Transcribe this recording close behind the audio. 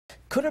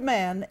Could a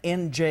man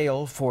in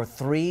jail for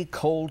 3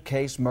 cold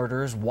case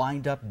murders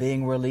wind up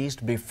being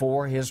released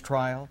before his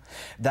trial?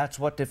 That's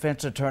what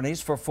defense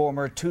attorneys for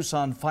former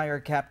Tucson fire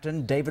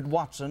captain David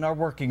Watson are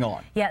working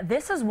on. Yeah,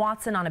 this is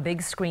Watson on a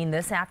big screen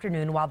this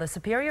afternoon while the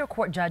Superior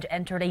Court judge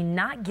entered a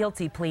not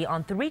guilty plea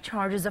on 3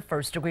 charges of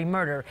first-degree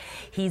murder.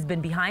 He's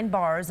been behind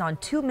bars on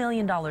 $2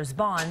 million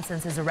bond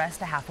since his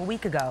arrest a half a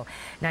week ago.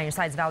 Now Your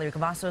Side's Valerie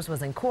Cavazos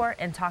was in court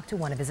and talked to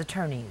one of his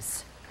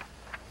attorneys.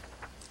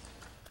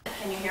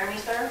 Can you hear me,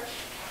 sir?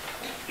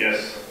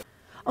 Yes.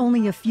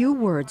 Only a few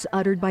words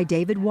uttered by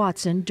David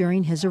Watson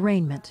during his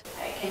arraignment.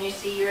 Okay, can you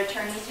see your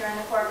attorneys here in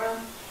the courtroom?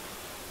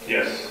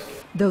 Yes.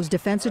 Those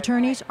defense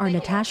attorneys are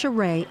Natasha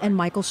Ray and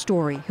Michael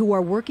Story, who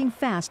are working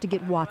fast to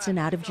get Watson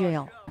out of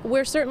jail.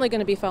 We're certainly going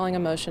to be filing a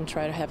motion to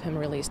try to have him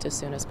released as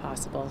soon as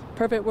possible.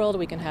 Perfect world,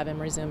 we can have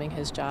him resuming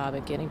his job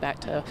and getting back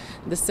to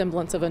the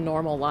semblance of a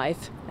normal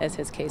life as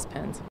his case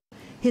pens.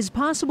 His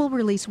possible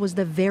release was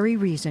the very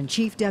reason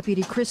Chief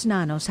Deputy Chris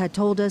Nanos had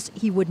told us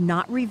he would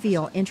not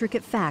reveal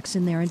intricate facts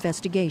in their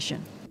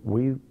investigation.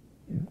 We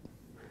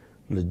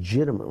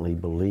legitimately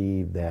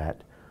believe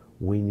that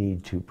we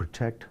need to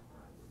protect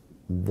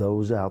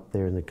those out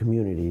there in the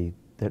community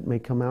that may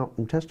come out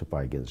and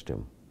testify against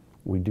him.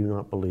 We do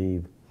not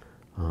believe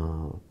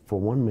for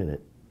 1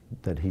 minute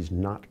that he's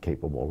not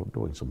capable of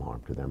doing some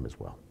harm to them as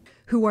well.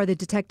 Who are the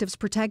detectives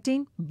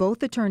protecting?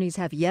 Both attorneys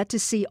have yet to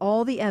see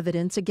all the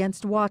evidence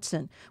against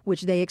Watson,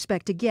 which they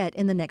expect to get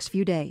in the next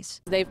few days.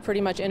 They've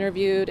pretty much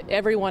interviewed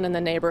everyone in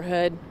the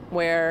neighborhood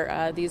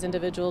where these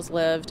individuals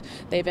lived.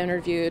 They've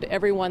interviewed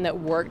everyone that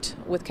worked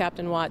with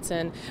Captain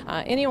Watson,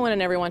 anyone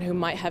and everyone who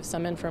might have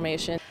some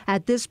information.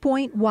 At this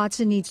point,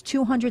 Watson needs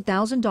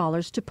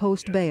 $200,000 to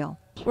post bail.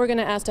 We're going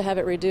to ask to have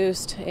it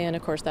reduced, and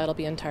of course that'll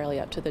be entirely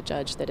up to the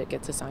judge that it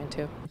gets assigned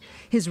to.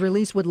 His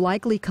release would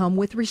likely come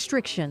with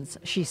restrictions,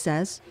 she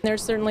says.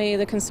 There's certainly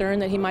the concern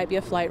that he might be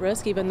a flight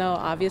risk, even though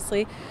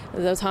obviously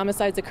those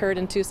homicides occurred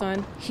in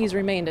Tucson. He's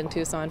remained in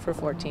Tucson for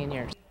 14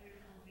 years.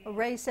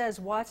 Ray says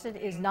Watson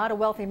is not a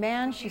wealthy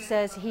man. She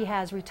says he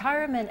has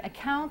retirement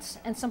accounts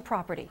and some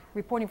property.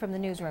 Reporting from the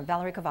newsroom,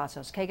 Valerie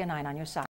Cavazos, KGUN-9 on your side.